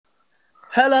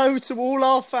Hello to all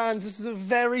our fans. This is a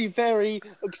very, very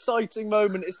exciting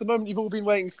moment. It's the moment you've all been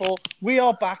waiting for. We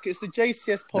are back. It's the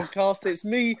JCS Podcast. It's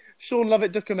me, Shaun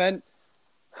Lovett Document.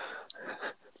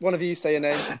 One of you say your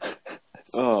name.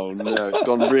 Oh no, it's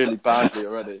gone really badly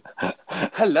already.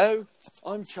 Hello,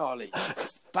 I'm Charlie.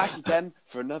 Back again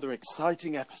for another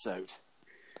exciting episode.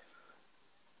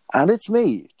 And it's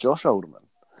me, Josh Alderman.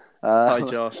 Hi,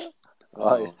 Josh.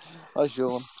 Hi,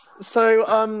 Shaun.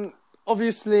 So,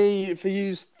 obviously, for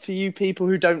you people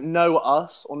who don't know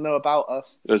us or know about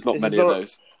us, There's not many of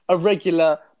those. A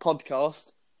regular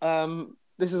podcast.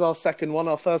 This is our second one.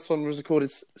 Our first one was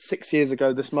recorded 6 years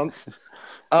ago this month.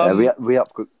 We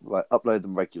upload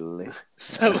them regularly.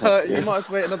 So you might have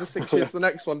to wait another 6 years for the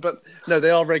next one. But no,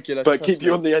 they are regular. But keep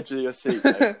you on the edge of your seat.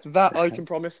 That I can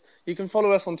promise. You can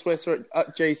follow us on Twitter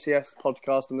at JCS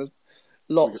Podcast, and there's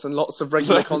lots and lots of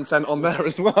regular content on there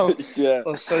as well. Yeah.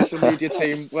 Our social media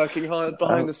team working hard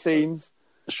behind the scenes.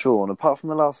 Shaun, apart from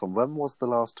the last one, when was the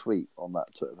last tweet on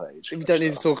that Twitter page? You don't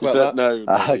need to talk about that. No,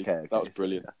 okay. That was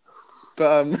brilliant.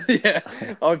 But yeah,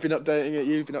 I've been updating it.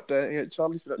 You've been updating it.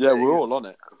 Charlie's been updating it. Yeah, we're all on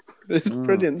it. It's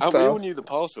brilliant And stuff. we all knew the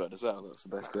password as well. That's the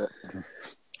best bit.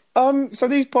 So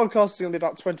these podcasts are going to be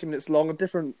about 20 minutes long. A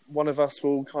different one of us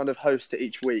will kind of host it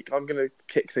each week. I'm going to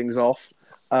kick things off.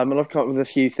 And I've come up with a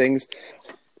few things.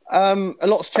 A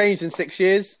lot's changed in 6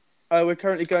 years. We're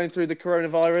currently going through the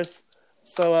coronavirus.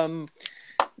 So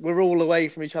we're all away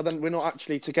from each other. We're not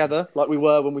actually together like we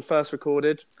were when we first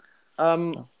recorded.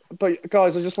 But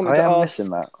guys, I just wanted to ask.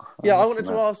 Missing that. I wanted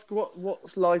to ask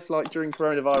what's life like during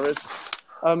coronavirus?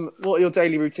 What are your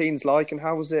daily routines like, and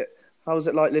how is it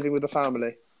like living with a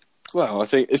family? Well, I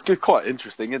think it's quite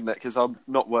interesting, isn't it? Because I'm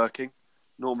not working.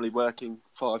 Normally working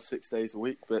 5-6 days a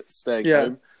week, but staying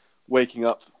home, waking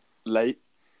up late,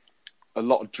 a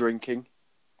lot of drinking.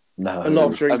 No. A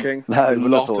lot of drinking. A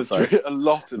lot of drinking.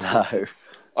 No.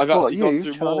 I've actually gone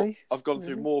through Charlie? more. I've gone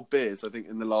through more beers, I think,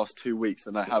 in the last 2 weeks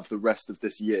than I have the rest of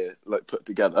this year, like put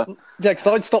together. Yeah, because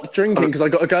I'd stopped drinking because I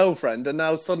got a girlfriend, and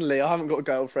now suddenly I haven't got a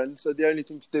girlfriend, so the only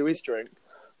thing to do is drink.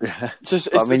 Yeah.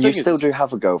 I mean, you still do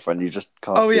have a girlfriend, you just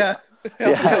can't. Oh see yeah. it.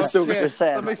 Yeah, still yeah.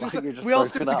 saying That that, like, we are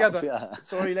still broken together. up, yeah.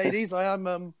 Sorry, ladies, I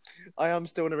am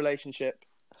still in a relationship,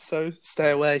 so stay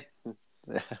away.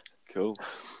 Yeah. Cool.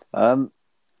 No,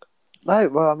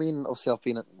 well, I mean, obviously I've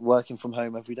been working from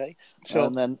home every day,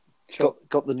 and then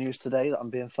got the news today that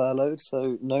I'm being furloughed,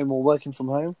 so no more working from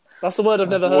home. That's a word I've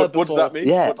never heard before. What does that mean?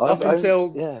 Yeah,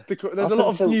 there's a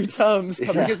lot of new terms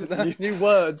coming, isn't there? New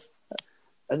words.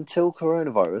 Until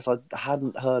coronavirus, I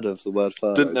hadn't heard of the word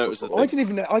furloughed. Didn't know it was a thing. I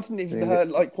didn't even heard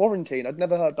like quarantine. I'd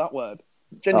never heard that word.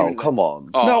 Genuinely. Oh, come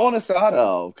on. Oh. No, honestly, I hadn't.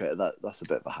 Oh, okay, that's a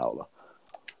bit of a howler.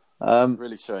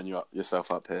 Really showing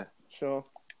yourself up here. Sure.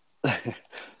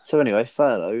 So anyway,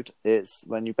 furloughed, it's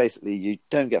when you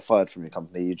don't get fired from your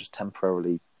company, you just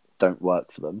temporarily don't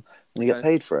work for them, and you get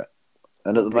paid for it.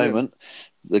 And at the moment,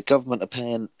 the government are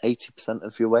paying 80%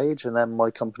 of your wage, and then my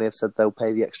company have said they'll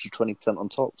pay the extra 20% on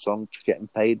top, so I'm getting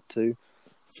paid to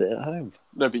sit at home.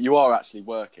 No, but you are actually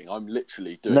working. I'm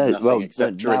literally doing nothing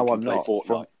except drink and play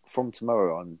Fortnite. From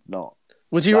tomorrow, I'm not.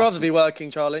 Would you rather be working,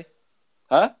 Charlie?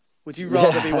 Huh? Would you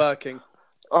rather be working?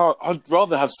 Oh, I'd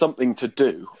rather have something to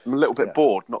do. I'm a little bit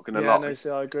bored, not going to lie. No,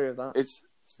 see, I agree with that.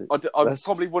 I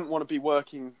probably wouldn't want to be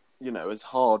working, as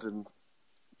hard and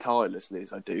tirelessly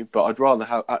as I do, but I'd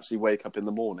rather actually wake up in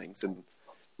the mornings and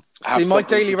have my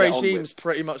daily to get on regime's with.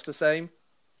 pretty much the same.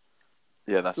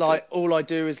 Yeah, that's like true. all I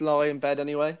do is lie in bed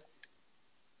anyway.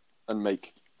 And make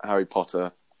Harry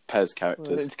Potter Pez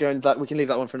characters. We can leave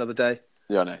that one for another day.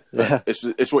 Yeah, I know. Yeah.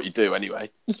 It's what you do anyway.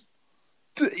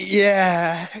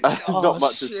 Yeah. Not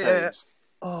much has changed.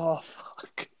 Oh,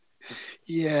 fuck.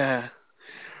 Yeah.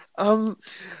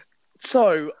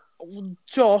 So,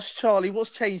 Josh, Charlie,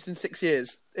 what's changed in 6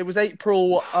 years? It was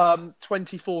April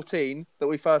 2014 that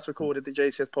we first recorded the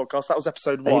JCS podcast. That was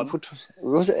episode 1.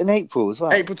 Was it in April as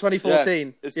well? April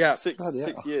 2014. Yeah, it's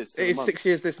 6 years. It is 6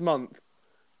 years this month.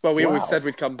 Well, we always said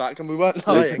we'd come back, and we weren't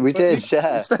lying. We did,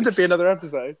 yeah. It's meant to be another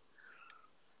episode.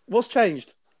 What's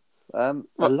changed? A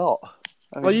lot.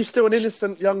 Are you still an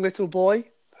innocent young little boy?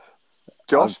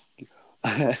 Josh?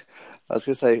 I was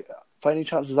going to say, by any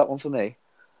chance is that one for me?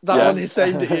 That one is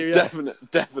aimed at you, yeah.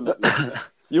 Definitely.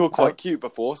 You were quite cute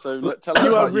before, so tell us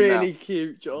you about are really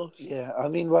cute, Josh. Yeah, I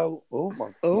mean, well,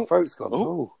 my throat's gone.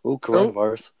 Oh,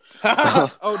 coronavirus.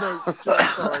 Oh, no.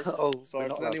 Sorry. Sorry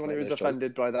for anyone who was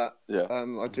offended by that. Yeah.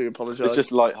 I do apologise. It's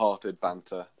just light-hearted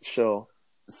banter. Sure.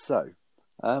 So,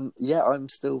 I'm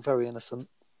still very innocent.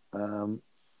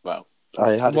 Well,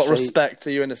 in what respect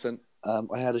are you innocent?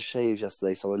 I had a shave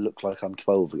yesterday, so I look like I'm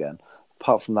 12 again.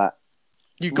 Apart from that,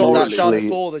 You got that done Morally-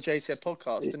 for the JCS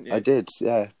podcast, didn't you? I did,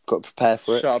 yeah. Got to prepare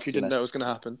for it. Shut up, you didn't know it was going to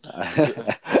happen.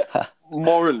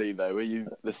 Morally, though, are you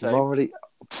the same? Morally,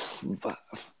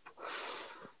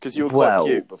 Because you were quite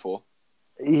cute before.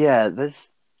 yeah. There's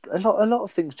a lot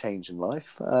of things change in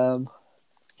life.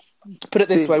 Put it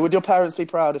this way, would your parents be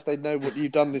proud if they know what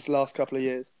you've done this last couple of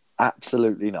years?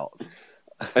 Absolutely not.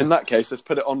 In that case, let's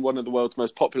put it on one of the world's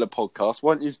most popular podcasts.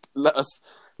 Why don't you let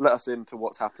us into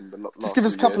what's happened the last Just give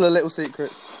us a couple of little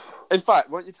secrets. In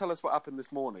fact, why don't you tell us what happened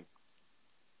this morning?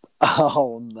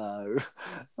 Oh no!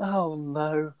 Oh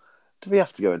no! Do we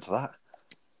have to go into that?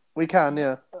 We can,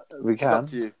 yeah. We It's can. up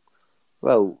to you.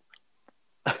 Well,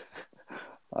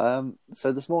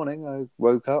 so this morning I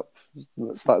woke up,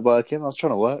 started working. I was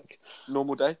trying to work.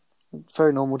 Normal day?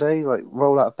 Very normal day. Like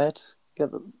roll out of bed,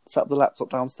 set up the laptop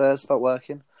downstairs, start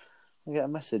working. I get a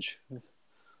message.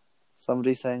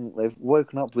 Somebody saying they've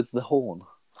woken up with the horn.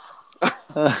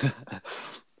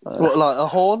 What, like a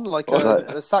horn? Like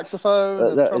a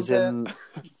saxophone? A That trumpet? is in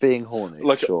being horny,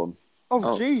 Like Sean.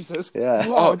 Oh, Jesus. Yeah.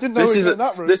 Wow, I didn't know it was in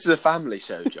that room. This is a family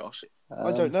show, Josh.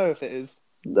 I don't know if it is.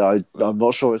 I'm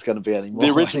not sure it's going to be anymore. The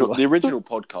original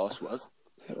podcast was.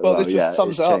 Well, this just yeah,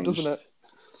 sums it's it up, changed. doesn't it?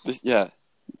 This, yeah.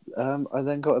 I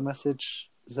then got a message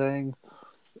saying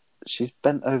she's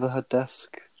bent over her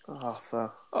desk, Oh,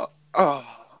 fair.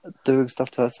 doing stuff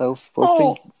to herself.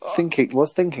 Was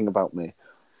thinking about me.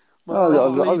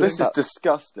 This is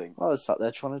disgusting. I was sat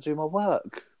there trying to do my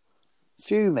work,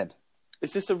 fuming.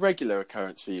 Is this a regular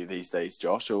occurrence for you these days,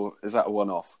 Josh, or is that a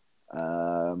one-off?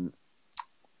 Bear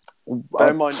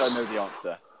in mind, I know the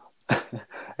answer.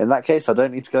 In that case, I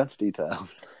don't need to go into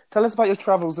details. Tell us about your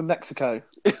travels in Mexico.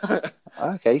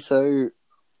 Okay, so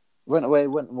went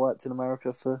and worked in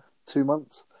America for 2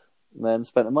 months, and then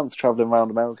spent a month travelling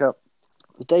around America.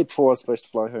 The day before I was supposed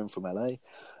to fly home from LA,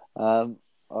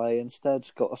 I instead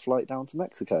got a flight down to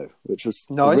Mexico, which was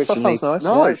Nice. That sounds nice.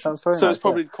 Yeah, it sounds very So nice. it's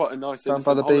probably quite a nice Down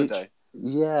by innocent the beach. holiday.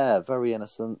 Yeah, very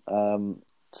innocent.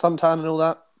 Suntan and all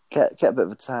that. Get a bit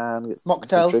of a tan, get some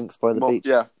Mocktails? drinks by the beach.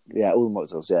 Yeah. All the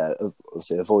mocktails. Yeah,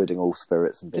 obviously avoiding all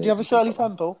spirits and beers. Did you have a and things Shirley like that.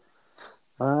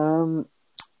 Temple?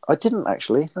 I didn't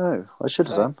actually. No, I should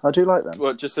have done. I do like them.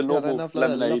 Well, just a they're normal lovely,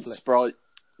 lemonade, lovely. Sprite.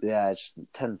 Yeah, it just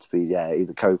tend to be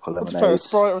either Coke or What's lemonade. prefer, a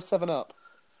Sprite or a 7-Up?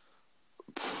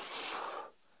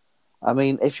 I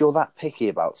mean, if you're that picky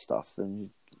about stuff,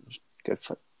 then you just go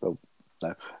for. Oh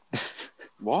no!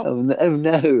 What? Oh no! Oh,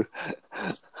 no.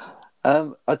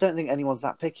 I don't think anyone's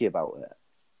that picky about it.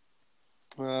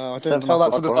 I don't 7-Up tell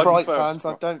that or to the Sprite. Sprite I prefer a fans. I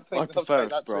Sprite. don't think I they'll prefer take a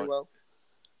that Sprite. too well.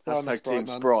 I'm a Hashtag Team man.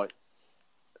 Sprite.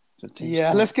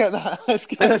 Yeah, let's get that. Let's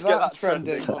get Let's that get that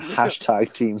trending. trending.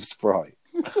 Hashtag Team Sprite.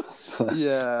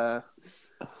 Yeah.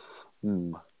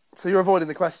 Hmm. So you're avoiding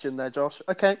the question there, Josh.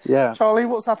 Okay. Yeah. Charlie,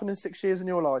 what's happened in 6 years in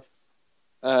your life?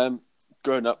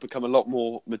 Grown up, become a lot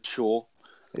more mature.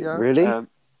 Yeah. Really?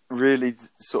 Really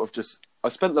sort of just... I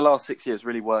spent the last 6 years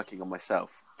really working on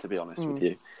myself, to be honest with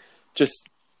you. Just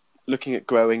looking at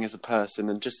growing as a person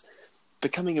and just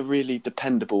becoming a really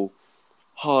dependable,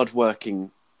 hard-working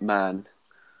man.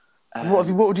 What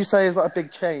would you say is like a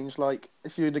big change? Like,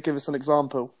 if you were to give us an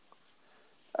example.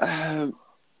 I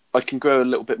can grow a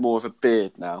little bit more of a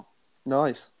beard now.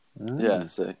 Nice. Yeah,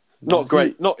 so... Not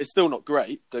great. It's still not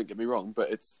great, don't get me wrong, but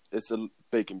it's a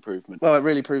big improvement. Well, it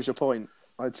really proves your point,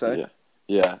 I'd say.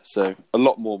 Yeah, so a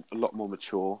lot more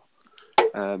mature.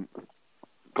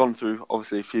 Gone through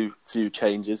obviously a few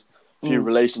changes, a few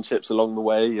relationships along the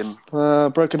way, and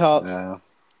broken hearts. Yeah.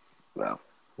 well,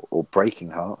 Or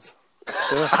breaking hearts.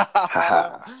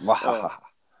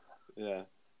 yeah.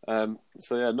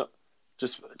 So yeah, not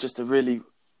just a really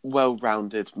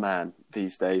well-rounded man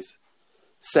these days.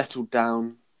 Settled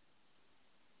down,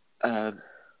 I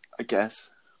guess.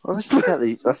 I forget that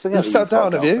You've you've sat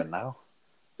got down, a have you? girlfriend now.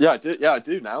 Yeah, I do. Yeah, I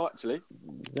do now actually.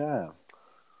 Yeah.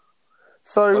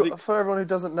 So, for everyone who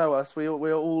doesn't know us, we're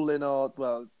all in our,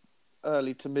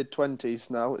 early to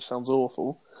mid-20s now, which sounds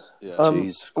awful. Yeah.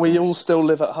 Jeez, we Christ. all still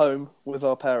live at home with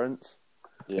our parents.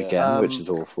 Yeah. Again, which is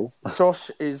awful. Josh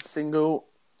is single.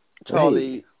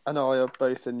 Charlie and I are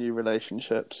both in new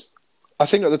relationships. I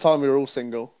think at the time we were all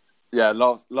single. Yeah,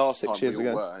 last 6 time years we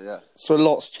all ago. were, yeah. So a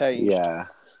lot's changed. Yeah.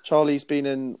 Charlie's been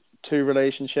in 2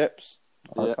 relationships.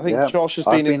 Yeah. I think Josh has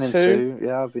been in 2.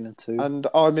 Yeah, I've been in 2. And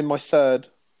I'm in my 3rd.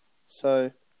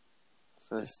 So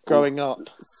So it's growing up.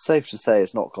 It's safe to say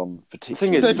it's not gone particularly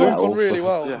Thing is, They've all well. gone really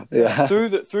well. Yeah. Yeah. Through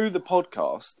the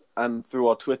podcast and through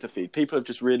our Twitter feed, people have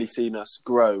just really seen us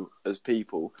grow as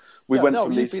people. You've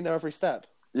been there every step.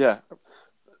 Yeah.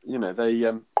 You know, they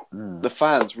the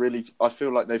fans really, I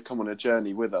feel like they've come on a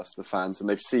journey with us, the fans, and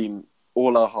they've seen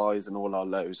all our highs and all our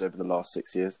lows over the last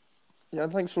 6 years. Yeah,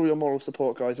 and thanks for all your moral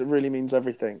support, guys. It really means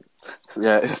everything.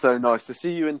 Yeah, it's so nice to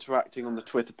see you interacting on the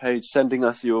Twitter page, sending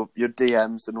us your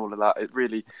DMs and all of that. It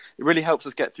really helps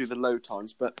us get through the low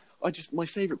times. But my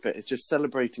favourite bit is just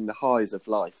celebrating the highs of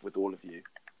life with all of you.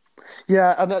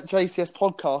 Yeah, and at JCS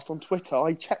Podcast on Twitter,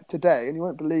 I checked today, and you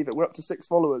won't believe it, we're up to 6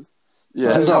 followers.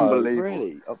 Yeah, it's unbelievable.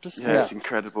 Really? Up to 6? Yeah, it's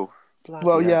incredible.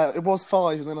 Well, yeah, it was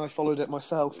 5, and then I followed it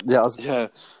myself. Yeah,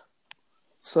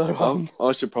 So,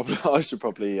 I should probably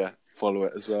follow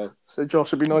it as well. So, Josh,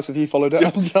 it'd be nice if you followed it,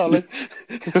 and Charlie,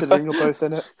 considering you're both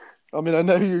in it. I mean, I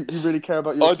know you really care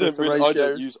about your Twitter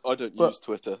ratios. I don't use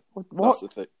Twitter. What? That's the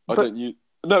thing. I don't use.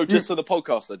 No, just for the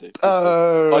podcast I do.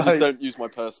 I just don't use my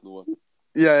personal one.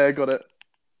 Yeah, got it.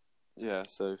 Yeah,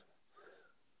 so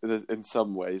in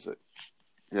some ways,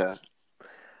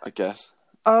 I guess.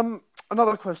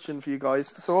 Another question for you guys.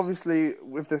 So obviously,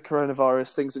 with the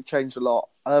coronavirus, things have changed a lot.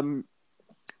 I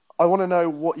want to know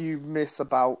what you miss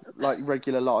about like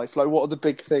regular life. Like, what are the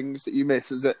big things that you miss?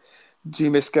 Do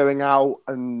you miss going out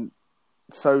and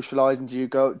socialising?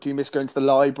 Do you miss going to the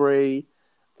library?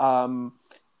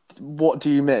 What do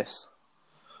you miss?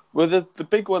 Well, the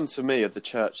big ones for me are the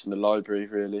church and the library,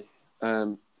 really.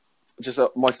 Just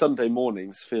my Sunday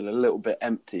mornings feel a little bit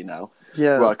empty now.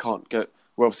 Yeah. Where I can't go.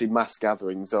 Where obviously mass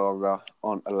gatherings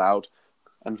aren't allowed,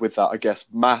 and with that, I guess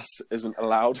mass isn't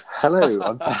allowed. Hello,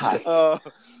 I'm back.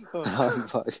 I'm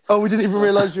back. Oh, we didn't even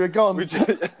realise you were gone.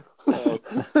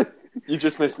 You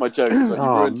just missed my joke. Like, you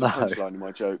ruined the punchline of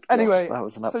my joke. Anyway, that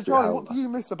was an so Charlie, what do you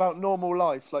miss about normal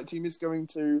life? Like, do you miss going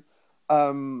to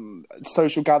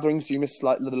social gatherings? Do you miss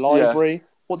like the library? Yeah.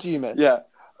 What do you miss? Yeah,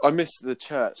 I miss the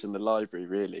church and the library.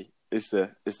 Really, is the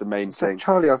main thing.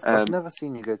 Charlie, I've never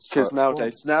seen you go to church. Because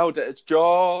nowadays,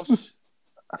 Josh,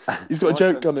 he's got a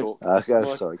joke coming.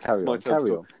 Sorry, carry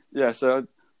on. Yeah, so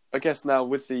I guess now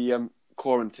with the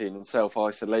quarantine and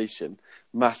self-isolation,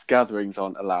 mass gatherings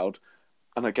aren't allowed,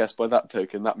 and I guess by that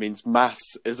token, that means mass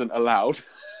isn't allowed.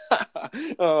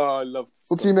 Oh, I love.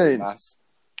 What do you mean? Mass.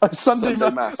 Oh, Sunday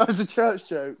mass. That was a church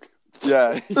joke.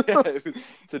 Yeah, it was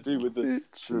to do with the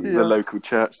local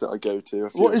church that I go to.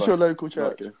 What is your local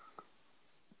church?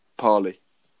 Parley.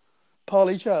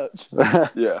 Parley Church?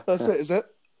 Yeah. That's it, is it?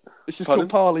 It's just called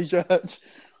Parley Church.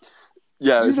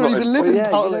 Yeah, it's not even live in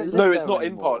Parley. No, it's not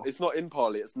in Parley. It's not in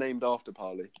Parley. It's named after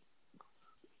Parley.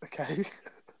 Okay.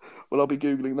 Well, I'll be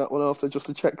Googling that one after just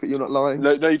to check that you're not lying.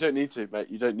 No, you don't need to, mate.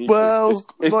 You don't need to.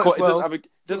 It doesn't have a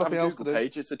Google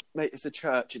page. It's a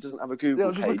church. It doesn't have a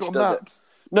Google page, does it?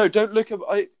 No, don't look at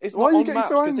it's not on maps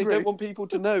because they don't want people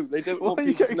to know. They don't want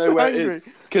people to know where it is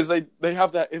because they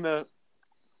have their inner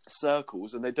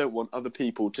circles and they don't want other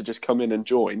people to just come in and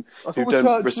join who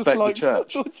don't respect the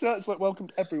church. I thought church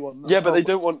welcomed everyone. Yeah, but they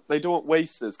don't want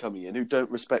wasters coming in who don't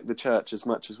respect the church as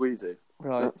much as we do.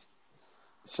 Right.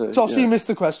 So Josh, you missed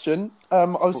the question. I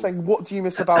was saying, what do you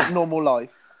miss about normal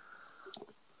life?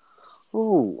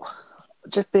 Oh,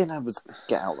 just being able to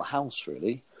get out of the house,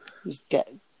 really. Just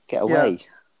get away. Yeah.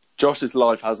 Josh's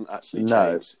life hasn't actually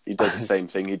changed. He does the same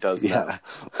thing he does now,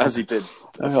 as he did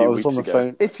a few weeks ago.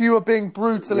 Phone. If you were being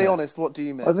brutally honest, what do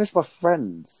you miss? I miss my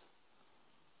friends.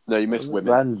 No, you miss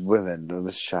women. And women. I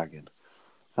miss shagging.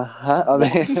 I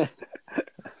mean...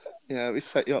 Yeah, we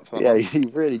set you up for that. Yeah, you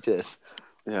really did.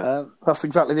 Yeah, that's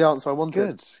exactly the answer I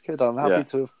wanted. Good. I'm happy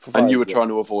to provide. And you were trying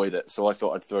to avoid it, so I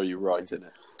thought I'd throw you right in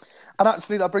it. And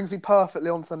actually, that brings me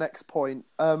perfectly on to the next point.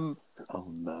 Oh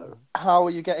no! How are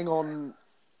you getting on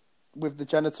with the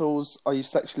genitals? Are you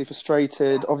sexually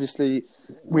frustrated? Obviously,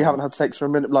 we haven't had sex for a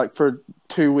minute, like for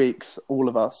 2 weeks, all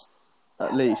of us,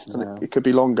 at least, and it could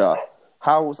be longer.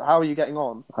 How are you getting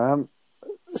on?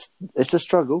 It's a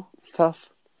struggle. It's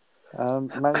tough. I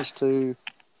managed to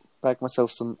bag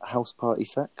myself some house party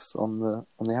sex on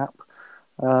the app.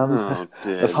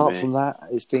 Apart from that,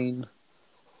 it's been.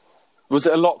 Was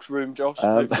it a locked room, Josh?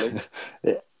 Hopefully.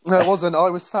 No, it wasn't. I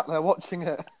was sat there watching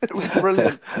it. It was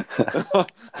brilliant.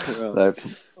 No.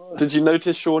 Did you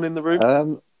notice Shaun in the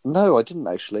room? No, I didn't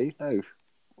actually. No.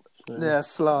 So, yeah,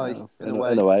 sly in a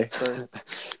way. In a way. So,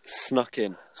 snuck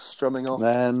in, strumming off.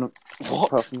 Then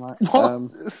apart from that,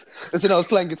 what? As in, I was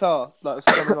playing guitar. Like,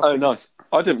 strumming off. Oh, nice.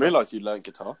 I didn't realise you learned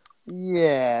guitar.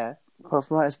 Yeah. Apart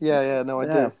from that, I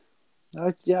do.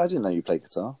 I didn't know you played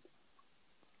guitar.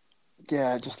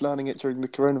 Yeah, just learning it during the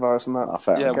coronavirus and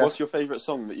that. Yeah, what's your favourite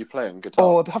song that you play on guitar?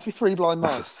 Oh, it'd have to be Three Blind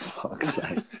Mice. Fuck's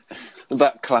sake.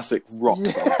 That classic rock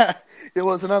song. Yeah, it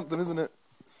was an anthem, isn't it?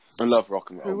 I love rock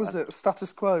and roll. Who was it?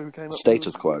 Status Quo came up.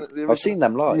 Status Quo. I've seen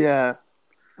them live. Yeah.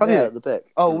 Have you? At the bit.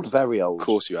 Old. Very old. Of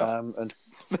course you have.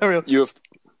 Very old. You have.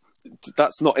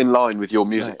 That's not in line with your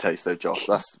music taste, though, Josh.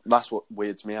 That's what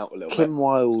weirds me out a little Kim bit.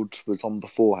 Wilde was on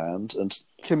beforehand, and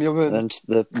Kim Jong-un. and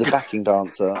the backing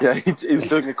dancer. Yeah, he was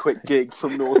doing a quick gig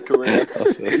from North Korea.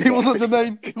 He wasn't the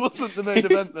main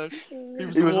event though.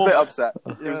 He was a bit upset.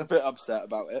 He was a bit upset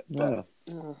about it, but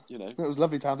you know, It was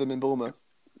lovely to have him in Bournemouth.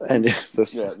 And at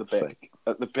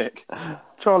the Bic.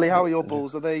 Charlie, how are your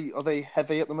balls? Are they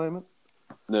heavy at the moment?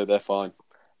 No, they're fine.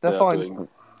 They're fine.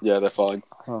 They're fine.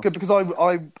 Good, because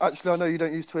I know you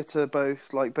don't use Twitter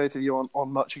both of you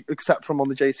on much, except from on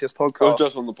the JCS podcast. I was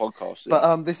just on the podcast. Yeah.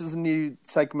 But this is a new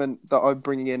segment that I'm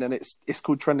bringing in, and it's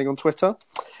called Trending on Twitter.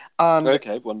 And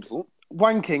okay, wonderful.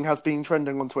 Wanking has been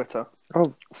trending on Twitter.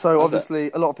 Oh, so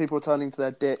obviously a lot of people are turning to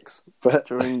their dicks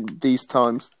during these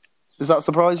times. Does that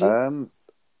surprise you?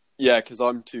 Yeah, because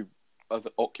I'm too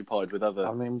occupied with other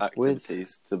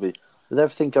activities to be. With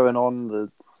everything going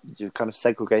on, you're kind of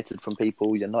segregated from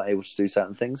people. You're not able to do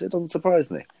certain things. It doesn't surprise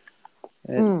me.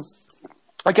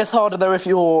 I guess harder though if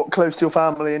you're close to your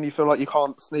family and you feel like you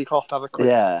can't sneak off to have a quick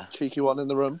cheeky one in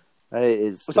the room.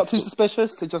 Was that too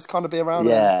suspicious to just kind of be around?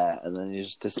 Yeah, and then you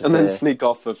just disappear. And then sneak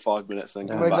off for 5 minutes and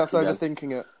then come Maybe back that's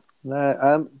overthinking it.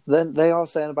 No, then they are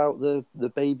saying about the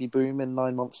baby boom in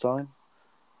 9 months' time.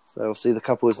 So obviously the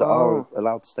couples that are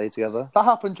allowed to stay together. That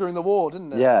happened during the war,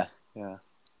 didn't it? Yeah.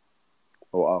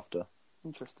 Or after.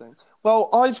 Interesting. Well,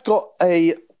 I've got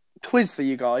a quiz for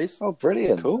you guys. Oh,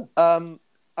 brilliant! Cool. And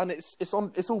it's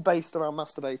all based around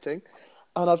masturbating,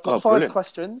 and I've got 5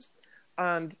 questions,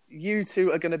 and you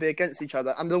two are going to be against each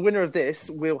other, and the winner of this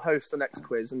will host the next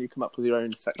quiz, and you come up with your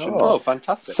own section. Oh,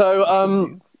 fantastic!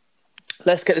 So,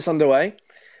 let's get this underway.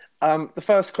 The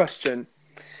first question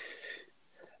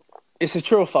is: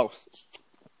 true or false?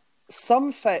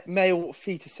 Some male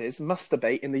fetuses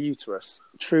masturbate in the uterus.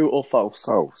 True or false?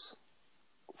 False.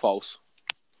 False.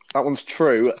 That one's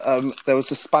true. There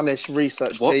was a Spanish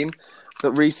research team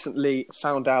that recently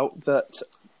found out that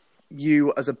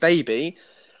you, as a baby,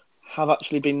 have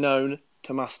actually been known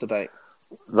to masturbate.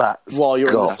 That's while you're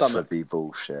in the stomach. Be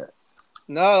bullshit.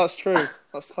 No, that's true.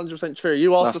 That's 100% true.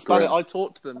 You asked the Spanish. I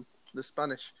talked to them, the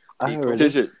Spanish people. Really?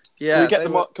 Did you? Yeah.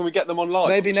 Can we get them online?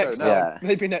 Maybe next time. Yeah.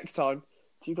 Maybe next time.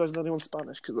 Do you guys know anyone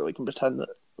Spanish? Because they can pretend that.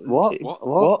 What?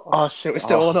 Oh shit, we're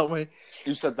still on, aren't we?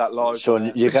 You said that live.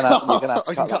 Shaun, you're gonna have to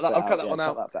cut that. I'll cut that one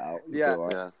out. Cut that bit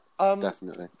out. Yeah.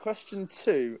 Definitely. Question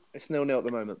 2. It's 0-0 at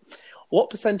the moment. What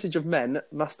percentage of men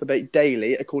masturbate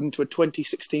daily, according to a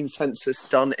 2016 census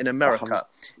done in America?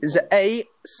 Is it A,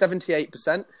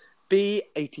 78%, B,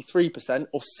 83%,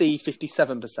 or C,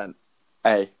 57%?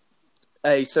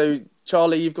 A. So,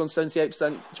 Charlie, you've gone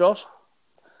 78%. Josh?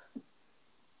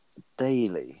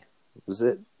 Daily. Was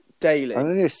it? Daily. I'm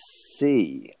going to go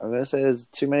C. I'm going to say there's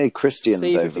too many Christians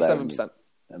C, over there 57%.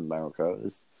 in America.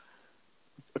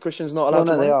 A Christian's not allowed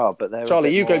to they are, but they're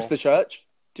Charlie, you more... go to the church.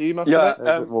 Do you masturbate?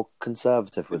 They're a bit more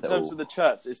conservative with it. In terms of the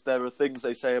church, there are things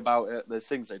they say about it, there's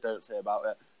things they don't say about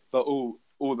it, but all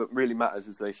that really matters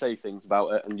is they say things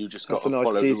about it and you just got to follow the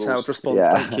rules. That's a nice detailed response,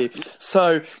 thank you.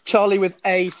 So, Charlie with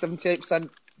A, 78%.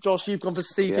 Josh, you've gone for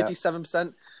C,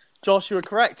 57%. Josh, you were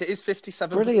correct. It is 57%.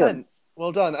 Brilliant.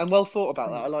 Well done, and well thought about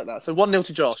that. I like that. So 1-0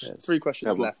 to Josh. Cheers. 3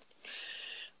 questions left.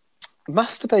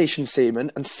 Masturbation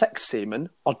semen and sex semen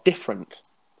are different.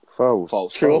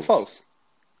 False. True or false?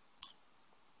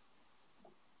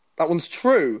 That one's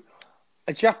true.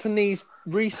 A Japanese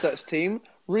research team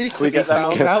recently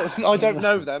found out. I don't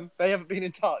know them. They haven't been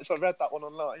in touch. I read that one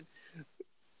online.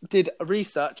 Did a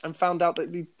research and found out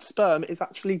that the sperm is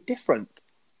actually different.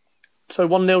 So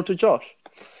 1-0 to Josh.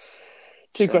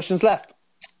 2 questions left.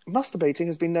 Masturbating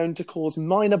has been known to cause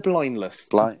minor blindness.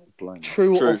 Blindness.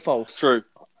 True or false? True.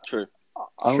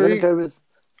 I'm going to go with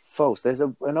false. There's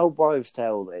an old wives'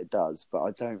 tale that it does, but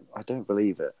I don't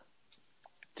believe it.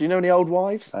 Do you know any old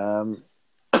wives?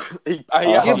 He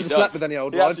haven't slept with any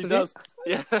old wives, he does.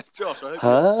 Yeah, Josh, I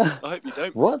hope you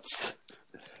don't. What?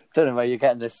 Don't know where you're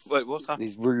getting this. Wait, what's happening?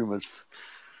 These rumours.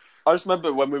 I just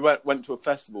remember when we went to a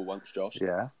festival once, Josh.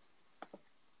 Yeah.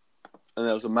 And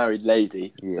there was a married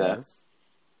lady Yes.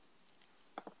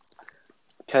 there.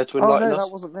 Care to enlighten us? No,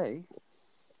 that wasn't me.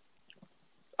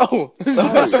 Oh,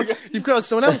 you've got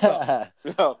someone else up.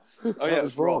 Oh yeah, it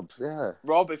was Rob. Yeah.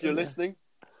 Rob, if you're listening.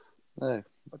 No.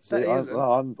 See,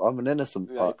 I'm an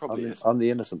innocent part. I'm the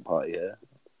innocent party here.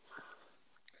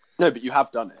 No, but you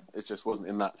have done it. It just wasn't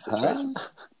in that situation.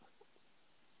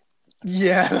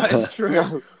 Yeah, that is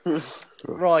true.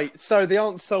 Right, so the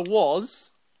answer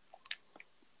was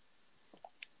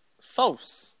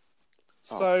false.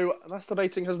 So,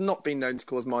 masturbating has not been known to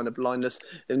cause minor blindness.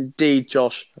 Indeed,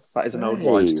 Josh, that is an old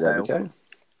wives' tale.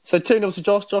 So 2-0 to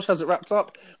Josh. Josh has it wrapped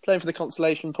up. Playing for the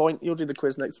consolation point. You'll do the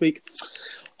quiz next week.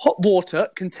 Hot water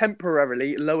can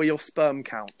temporarily lower your sperm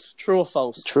count. True or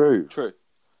false? True.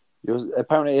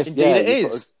 Apparently, Indeed it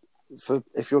is.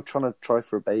 If you're trying to try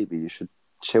for a baby, you should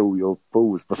chill your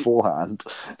balls beforehand.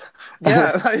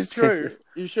 Yeah, that is true.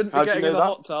 You shouldn't be How'd you getting know in the that?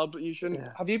 hot tub, but you shouldn't. Yeah.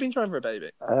 Have you been trying for a baby?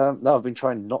 No, I've been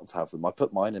trying not to have them. I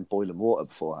put mine in boiling water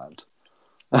beforehand.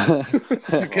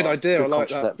 That's a good idea. I Good like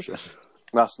that. contraception.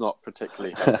 That's not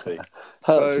particularly healthy.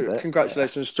 Hurts a So, bit.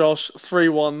 congratulations, Josh.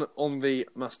 3-1 on the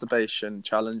masturbation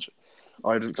challenge.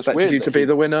 I would expected weird you that to be he-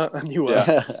 the winner, and you were.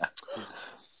 Yeah.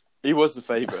 He was the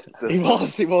favourite. He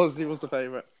was the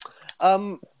favourite.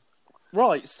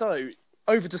 Right, so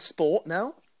over to sport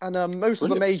now. And most of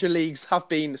the major leagues have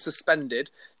been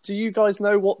suspended. Do you guys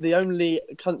know what the only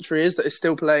country is that is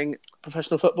still playing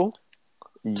professional football?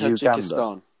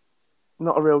 Tajikistan.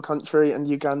 Not a real country, and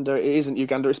Uganda, it isn't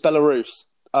Uganda, it's Belarus.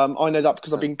 I know that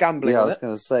because I've been gambling Yeah, I on was it.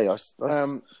 going to say. I was I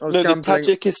was No, the gambling.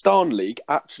 Tajikistan league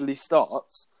actually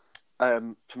starts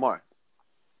tomorrow.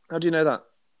 How do you know that?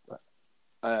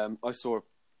 I saw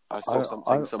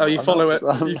something. Oh, you I'm follow not- it?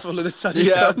 I'm- You follow the Yeah,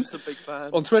 Tajikistan I'm just a big fan.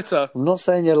 on Twitter? I'm not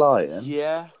saying you're lying.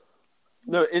 Yeah.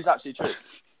 No, it is actually true.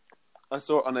 I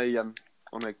saw it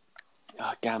on a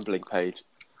gambling page.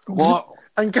 What?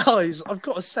 And guys, I've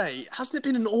got to say, hasn't it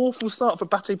been an awful start for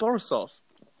Bate Borisov?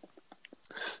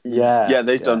 Yeah. Yeah,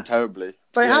 they've done terribly.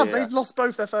 They Yeah, have. yeah. They've lost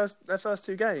both their first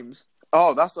two games.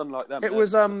 Oh, that's unlike them. It They're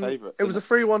was the favourites, it was a isn't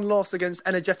 3-1 loss against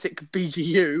energetic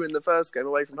BGU in the first game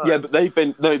away from home. Yeah, but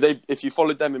if you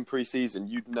followed them in pre-season,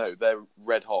 you'd know they're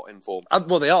red hot in form.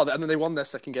 Well, they are, and then they won their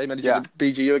second game, energetic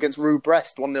BGU against Rue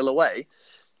Brest, 1-0 away.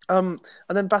 And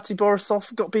then Bate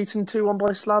Borisov got beaten 2-1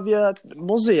 by Slavia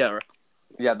Mozia.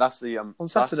 Yeah, that's the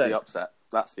Saturday.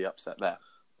 That's the upset there.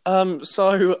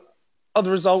 So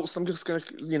other results, I'm just going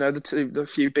to, the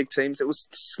few big teams. It was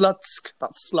Slutsk,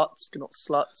 that's Slutsk, not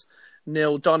Sluts,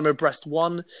 0, Dynamo Brest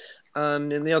 1.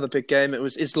 And in the other big game, it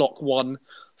was Islok 1,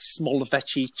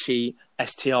 Smolvecici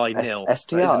STI 0.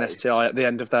 STI? That is an STI at the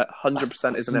end of that.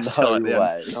 100% is an STI at the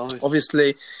way. end. Nice.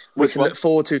 Obviously, we Which can one? look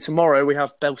forward to tomorrow. We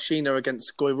have Belshina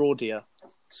against Goirodia.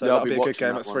 So Yeah, I'll that'll be be a good watching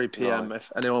game that at one. 3 p.m. Right.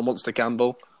 if anyone wants to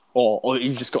gamble. Or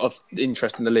you've just got an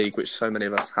interest in the league, which so many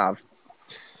of us have.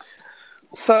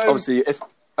 So Obviously, if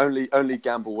only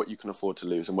gamble what you can afford to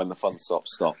lose, and when the fun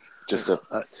stops, stop. Just a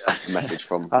message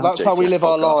from. that's how we JCS live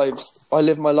our Podcast. lives. I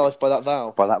live my life by that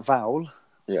vow. By that vowel.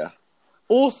 Yeah.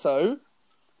 Also,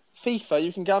 FIFA,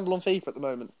 you can gamble on FIFA at the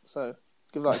moment. So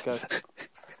give that a go.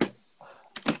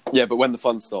 Yeah, but when the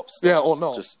fun stops, Yeah, or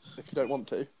not, Just- if you don't want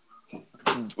to.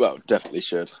 well, definitely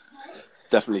should.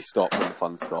 Definitely stop when the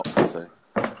fun stops.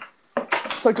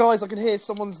 So, guys, I can hear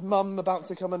someone's mum about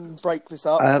to come and break this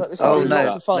up. but this has oh been no,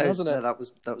 lots of fun, no, hasn't it? no,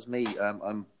 that was me. I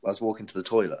was walking to the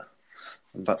toilet.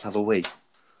 I'm about to have a wee.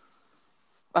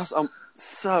 That's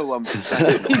so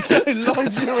unprofessional.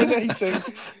 Live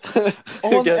urinating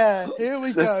on air. Here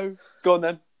we go. Go on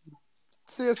then.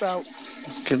 See us out.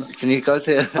 Can you guys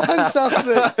hear?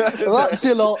 Fantastic. That's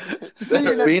your lot. See you It's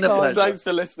next been a time. pleasure. Thanks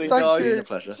for listening, Thank guys. you. a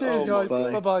pleasure. Cheers, Oh, guys.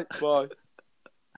 bye. Bye-bye. Bye.